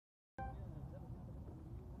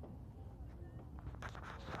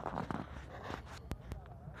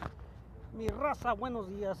Mi raza, buenos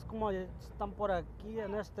días. ¿Cómo están por aquí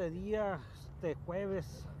en este día, este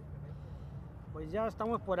jueves? Pues ya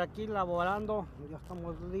estamos por aquí laborando, ya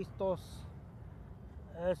estamos listos,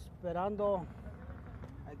 esperando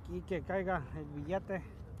aquí que caiga el billete,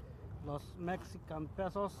 los Mexican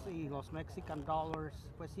pesos y los Mexican dollars.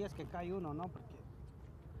 Pues si es que cae uno, ¿no? Porque,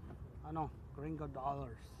 no, gringo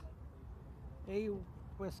dollars. Hey,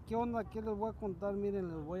 pues qué onda, ¿qué les voy a contar? Miren,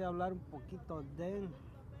 les voy a hablar un poquito de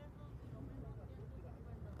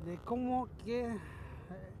cómo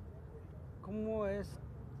es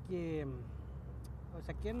que, o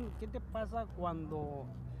sea, ¿qué te pasa cuando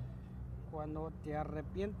te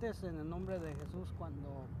arrepientes en el nombre de Jesús?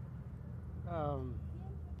 Um,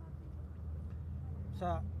 o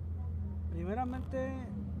sea, primeramente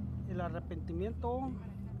el arrepentimiento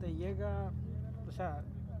te llega, o sea,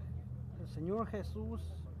 el Señor Jesús,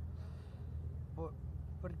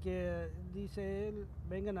 porque dice Él,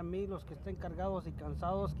 vengan a mí los que estén cargados y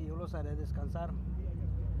cansados, que yo los haré descansar.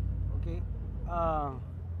 Ok.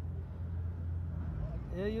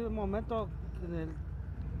 Hay un momento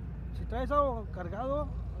si traes algo cargado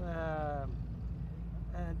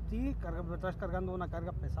en ti, estás cargando una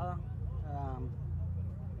carga pesada,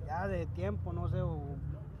 ya de tiempo, no sé,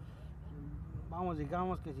 vamos,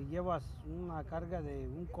 digamos que si llevas una carga de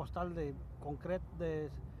un costal de concreto,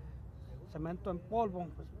 de cemento en polvo,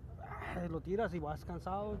 pues lo tiras y vas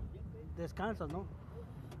cansado, descansas, ¿no?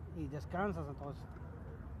 Y descansas. Entonces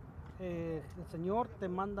el Señor te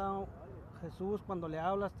manda, Jesús, cuando le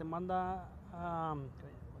hablas, te manda,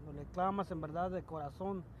 cuando le clamas en verdad de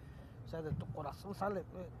corazón, o sea, de tu corazón sale,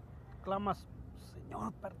 clamas,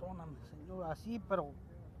 Señor, perdóname, Señor, así, pero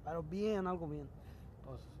bien, algo bien.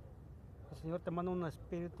 Entonces, el Señor te manda un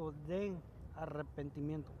espíritu de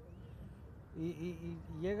arrepentimiento y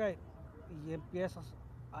llega y empiezas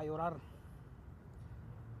a llorar,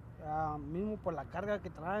 mismo por la carga que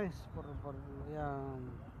traes, por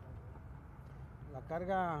la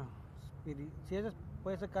carga, si es,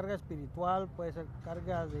 puede ser carga espiritual, puede ser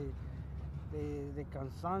carga de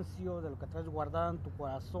cansancio, de lo que traes guardado en tu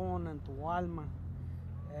corazón, en tu alma,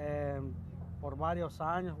 por varios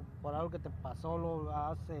años, por algo que te pasó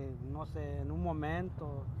hace, no sé, en un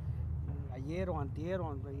momento, ayer o antier,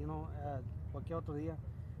 o cualquier otro día.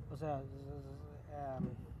 O sea,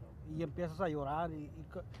 y empiezas a llorar, y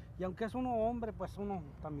aunque es uno hombre, pues uno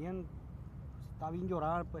también está bien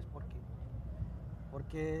llorar, pues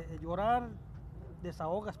porque llorar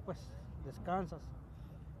desahogas, pues descansas,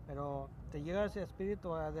 pero te llega ese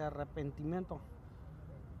espíritu de arrepentimiento.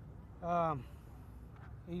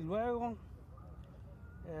 Y luego,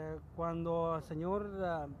 cuando el Señor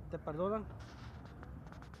te perdona,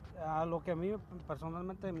 lo que a mí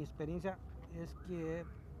personalmente, mi experiencia es que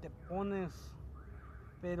te pones,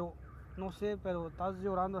 pero no sé, pero estás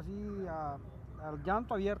llorando así, al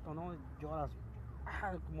llanto abierto, ¿no? Lloras,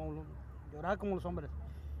 llorar como los hombres,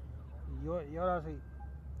 y lloras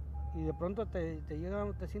y de pronto te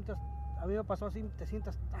llega, te sientas, a mí me pasó así, te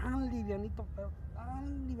sientas tan livianito, pero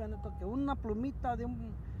tan livianito, que una plumita de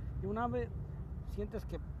un ave sientes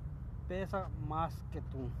que pesa más que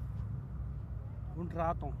tú, un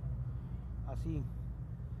rato, así.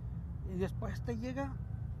 Y después te llega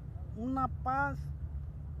una paz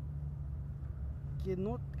que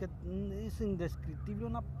es indescriptible,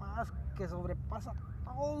 una paz que sobrepasa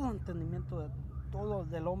todo entendimiento de todo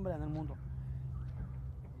del hombre en el mundo.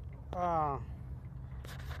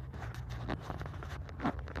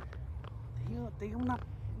 Te digo una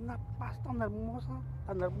paz tan hermosa,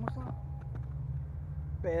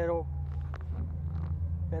 pero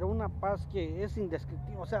una paz que es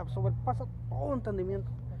indescriptible, o sea, sobrepasa todo entendimiento.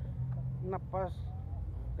 Una paz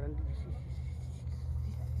grandísima.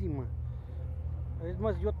 Es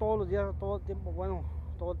más, yo todos los días, todo el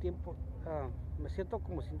tiempo, me siento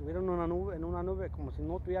como si estuviera en una nube, como si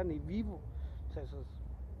no estuviera ni vivo. O sea,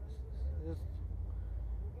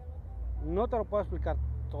 no te lo puedo explicar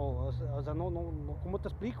todo. O sea, no, ¿cómo te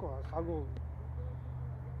explico? Es algo,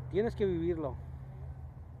 tienes que vivirlo.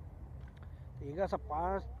 Te llega esa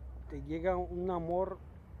paz, te llega un amor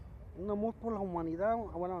por la humanidad.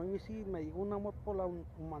 Bueno, a mí sí me llegó un amor por la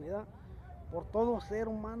humanidad, por todo ser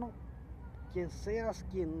humano, quien seas,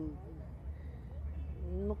 quien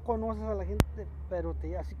no conoces a la gente, pero te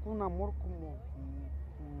llega así con un amor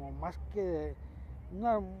como más que un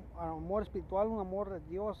amor espiritual, un amor de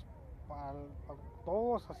Dios para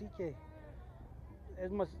todos. Así que,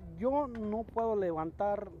 es más, yo no puedo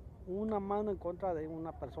levantar una mano en contra de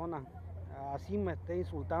una persona, así me esté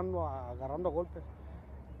insultando, agarrando golpes.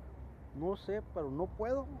 No sé, pero no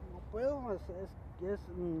puedo.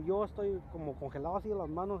 Yo estoy como congelado así en las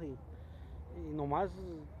manos, y nomás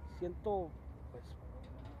siento pues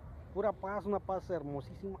pura paz, una paz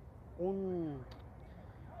hermosísima,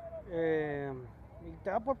 y te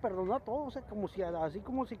da por perdonar todo, o sea, como si así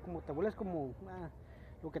como te vuelves como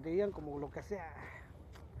lo que te digan, como lo que sea,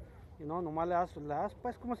 y no, nomás le das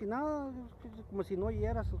pues como si nada, como si no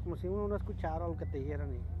oyeras, como si uno no escuchara lo que te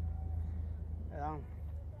dijeran.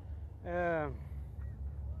 Eh,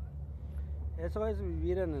 Eso es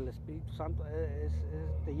vivir en el Espíritu Santo.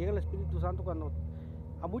 Te llega el Espíritu Santo cuando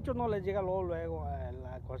a muchos no les llega luego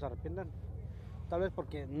cuando se arrepienten. Tal vez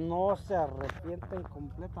porque no se arrepienten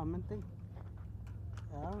completamente.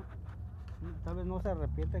 ¿Verdad? Tal vez no se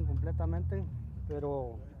arrepienten completamente,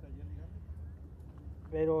 pero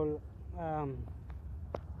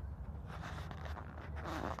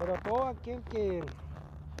pero todo aquel que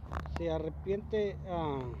se arrepiente,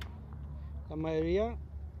 la mayoría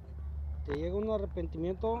te llega un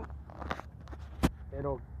arrepentimiento,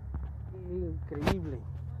 pero increíble,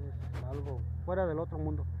 es algo fuera del otro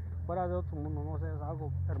mundo, no sé, es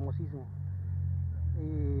algo hermosísimo.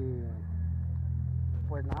 Y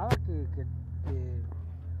pues nada,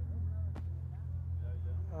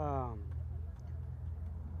 ah,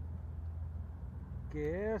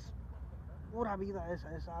 que es pura vida,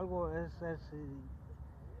 es algo,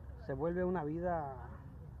 se vuelve una vida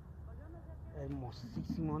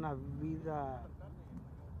hermosísima, una vida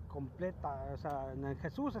completa. O sea, en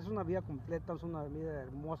Jesús es una vida completa, es una vida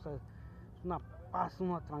hermosa, es una paz,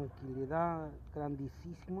 una tranquilidad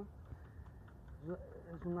grandísima,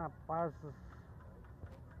 es una paz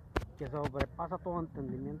que sobrepasa todo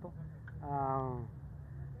entendimiento,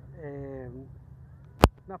 eh,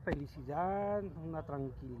 una felicidad, una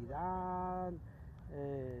tranquilidad,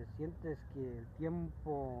 sientes que el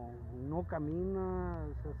tiempo no camina,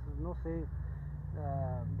 no sé,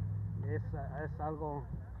 es algo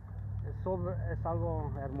es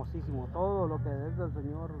algo hermosísimo. Todo lo que es del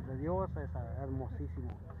Señor, de Dios, es hermosísimo.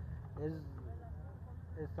 Es,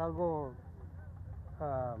 es algo,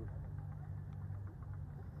 uh,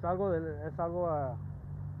 es algo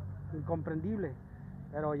incomprendible.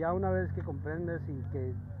 Pero ya una vez que comprendes y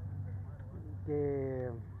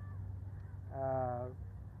que uh,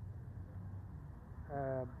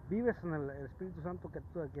 vives en el Espíritu Santo, que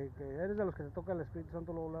eres de los que te toca el Espíritu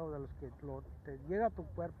Santo, luego de los que te llega a tu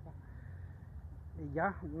cuerpo, y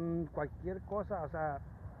ya cualquier cosa, o sea,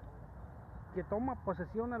 que toma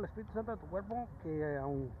posesión el Espíritu Santo de tu cuerpo, que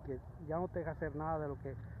aunque ya no te deja hacer nada de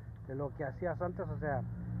lo que hacías antes. O sea,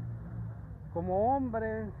 como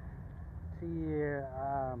hombre, si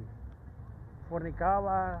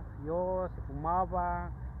fornicaba, yo, si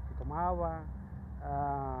fumaba, si tomaba,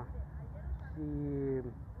 si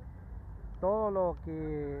todo lo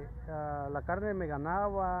que la carne me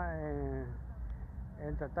ganaba,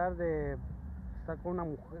 en tratar de estar con una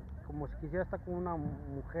mujer, como si quisiera estar con una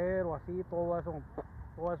mujer o así, todo eso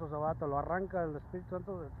se va, te lo arranca el Espíritu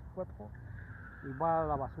Santo de tu cuerpo y va a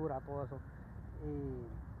la basura todo eso. Y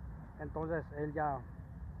entonces él ya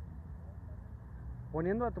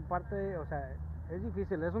poniendo de tu parte, o sea, es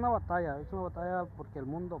difícil, es una batalla porque el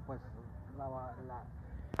mundo pues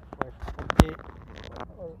pues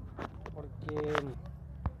porque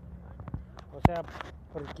o sea,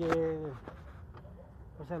 porque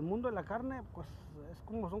o sea, el mundo de la carne, pues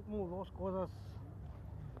son como dos cosas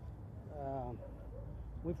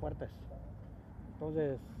muy fuertes.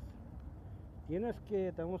 Entonces,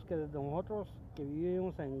 tenemos que nosotros que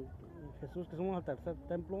vivimos en Jesús, que somos el tercer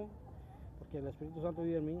templo, porque el Espíritu Santo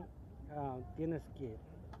vive en mí, tienes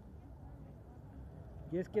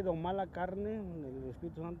que domar la carne, el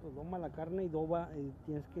Espíritu Santo doma la carne y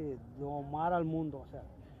tienes que domar al mundo, o sea,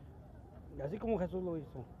 y así como Jesús lo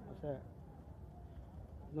hizo. O sea,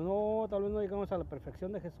 tal vez no llegamos a la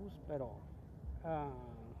perfección de Jesús, pero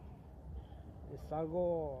es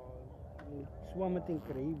algo sumamente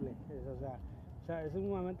increíble. Es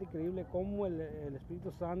sumamente increíble cómo el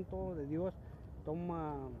Espíritu Santo de Dios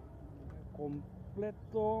toma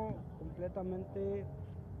completamente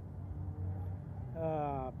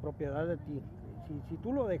propiedad de ti. Si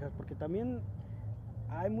tú lo dejas, porque también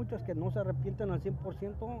hay muchos que no se arrepienten al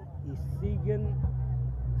 100% y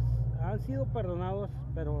han sido perdonados,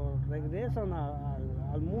 pero regresan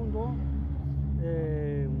al mundo,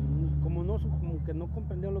 como que no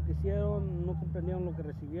comprendieron lo que hicieron, no comprendieron lo que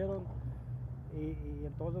recibieron, y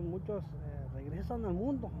entonces muchos regresan al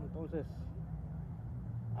mundo, entonces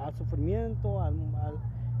al sufrimiento,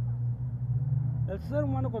 el ser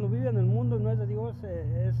humano cuando vive en el mundo y no es de Dios,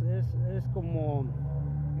 es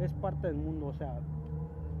parte del mundo. O sea,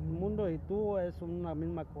 el mundo y tú es una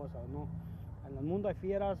misma cosa, ¿no? En el mundo hay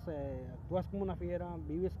fieras, actúas como una fiera,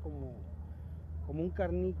 vives como un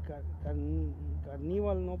carníval,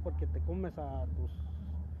 ¿no? Porque te comes a tus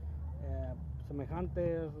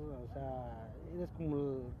semejantes, o sea, eres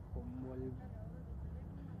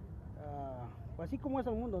pues así como es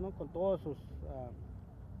el mundo, ¿no? Con todos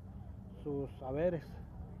sus saberes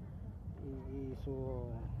y su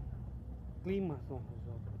clima, ¿no?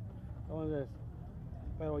 Entonces,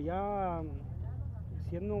 pero ya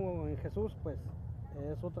siendo en Jesús, pues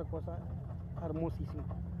es otra cosa hermosísima.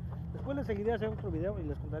 Después les seguiré a hacer otro video y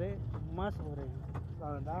les contaré más sobre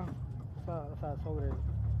la verdad, o sea, sobre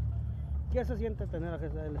qué se siente tener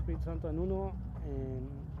el Espíritu Santo en uno.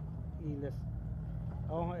 Y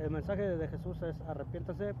el mensaje de Jesús es: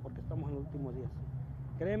 arrepiéntase porque estamos en los últimos días.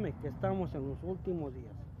 Créeme que estamos en los últimos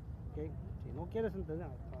días, ¿okay? Si no quieres entender,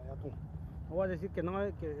 ya tú. No voy a decir que no,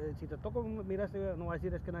 que si te toca mirar este video, no voy a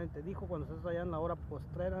decir es que nadie te dijo cuando estás allá en la hora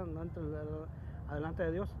postrera, adelante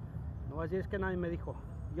de Dios. No voy a decir es que nadie me dijo.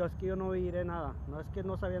 Es que yo no oiré nada. No es que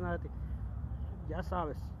no sabía nada de ti. Ya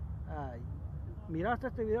sabes. Miraste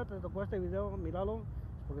este video, te tocó este video, míralo,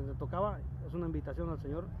 porque te tocaba. Es una invitación al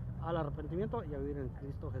Señor al arrepentimiento y a vivir en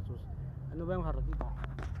Cristo Jesús. Ahí nos vemos a ratito.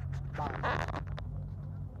 Bye.